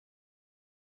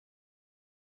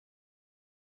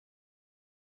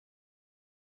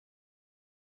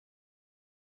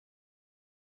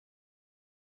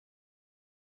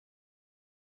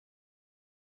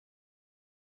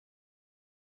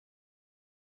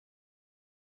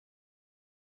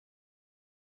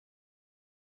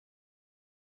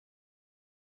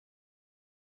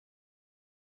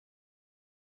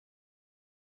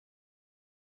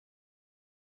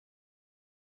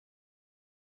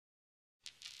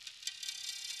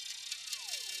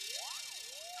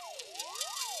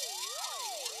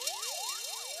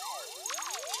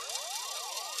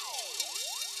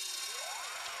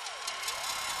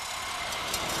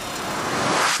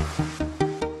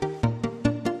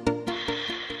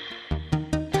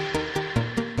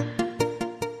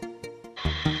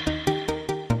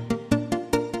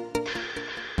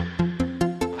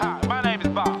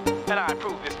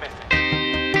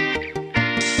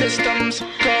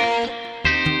Systems go.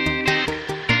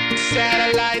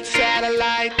 Satellite,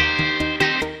 satellite.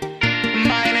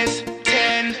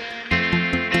 -10.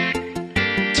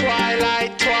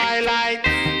 Twilight, twilight.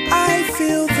 I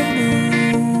feel the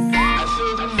moon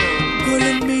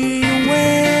pulling me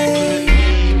away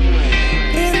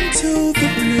into the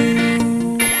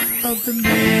blue of the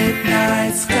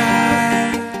midnight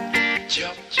sky.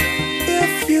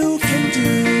 If you can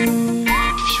do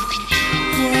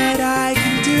what I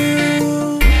can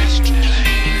do,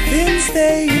 then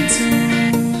stay in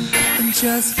tune and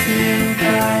just feel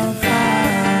the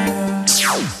fire.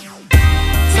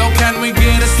 So can we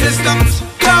get a systems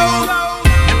go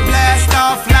and blast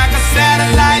off like a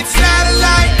satellite,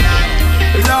 satellite,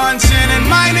 launching in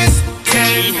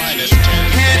 -10,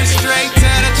 headed straight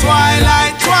to the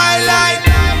twilight, twilight.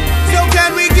 So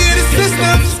can we get a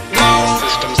systems go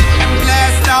and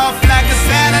blast off like a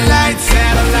satellite,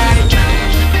 satellite,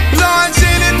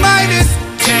 launching in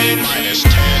 -10,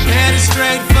 headed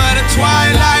straight for the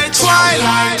twilight,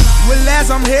 twilight. Well, as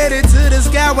I'm headed to the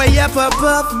sky way up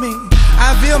above me, I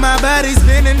feel my body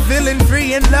spinning, feeling free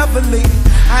and lovely.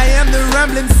 I am the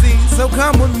rumbling sea, so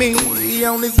come with me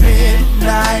on this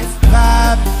midnight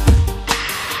vibe.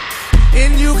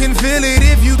 And you can feel it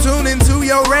if you tune into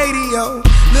your radio.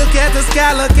 Look at the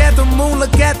sky, look at the moon,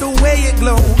 look at the way it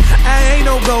glow. I ain't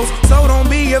no ghost, so don't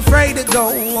be afraid to go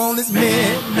on this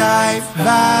midnight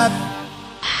vibe.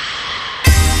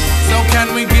 So can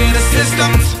we get a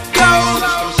systems go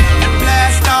and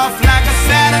blast off like a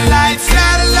satellite,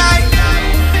 satellite,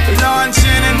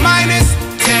 launching in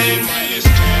 -10,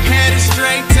 headed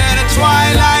straight to the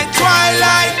twilight,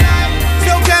 twilight.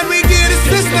 So can we get a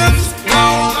systems go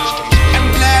and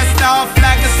blast off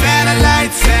like a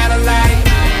satellite, satellite,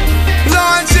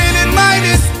 launching in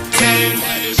 -10,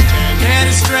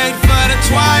 headed straight for the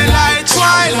twilight,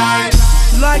 twilight.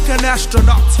 Like an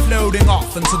astronaut floating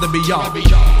off into the beyond,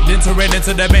 entering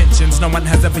into dimensions no one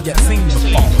has ever yet seen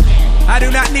before. I do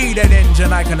not need an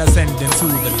engine, I can ascend into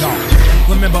the dark.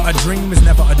 Remember, a dream is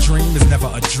never a dream, is never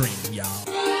a dream, y'all.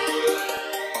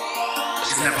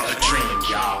 It's never a dream,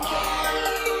 y'all.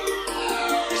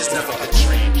 It's never a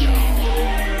dream, y'all.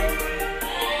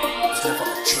 It's never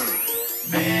a dream.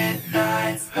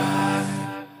 Midnight vibe.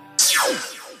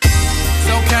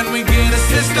 So can we get a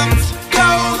systems go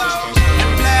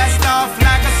and blast off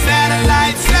like a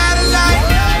satellite, satellite,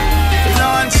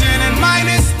 launching in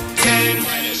 -10,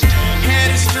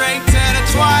 headed straight to the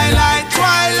twilight,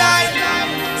 twilight.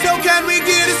 So can we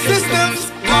get a systems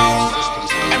go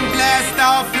and blast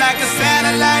off like a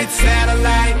satellite,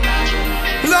 satellite,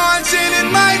 launching in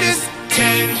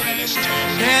 -10,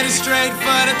 headed straight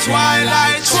for the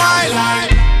twilight,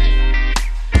 twilight.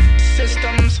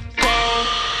 Systems go.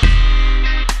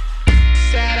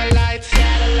 Satellite,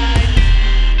 satellite.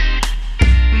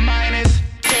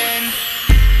 -10.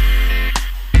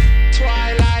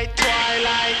 Twilight,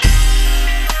 twilight.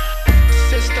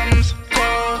 Systems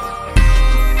go.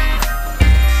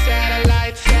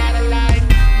 Satellite, satellite.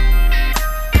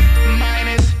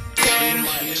 -10.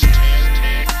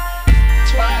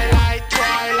 Twilight,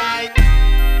 twilight.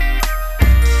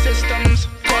 Systems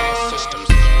go.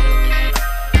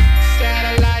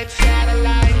 Satellite,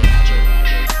 satellite.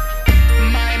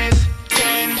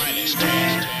 -10.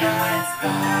 Midnight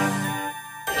vibe.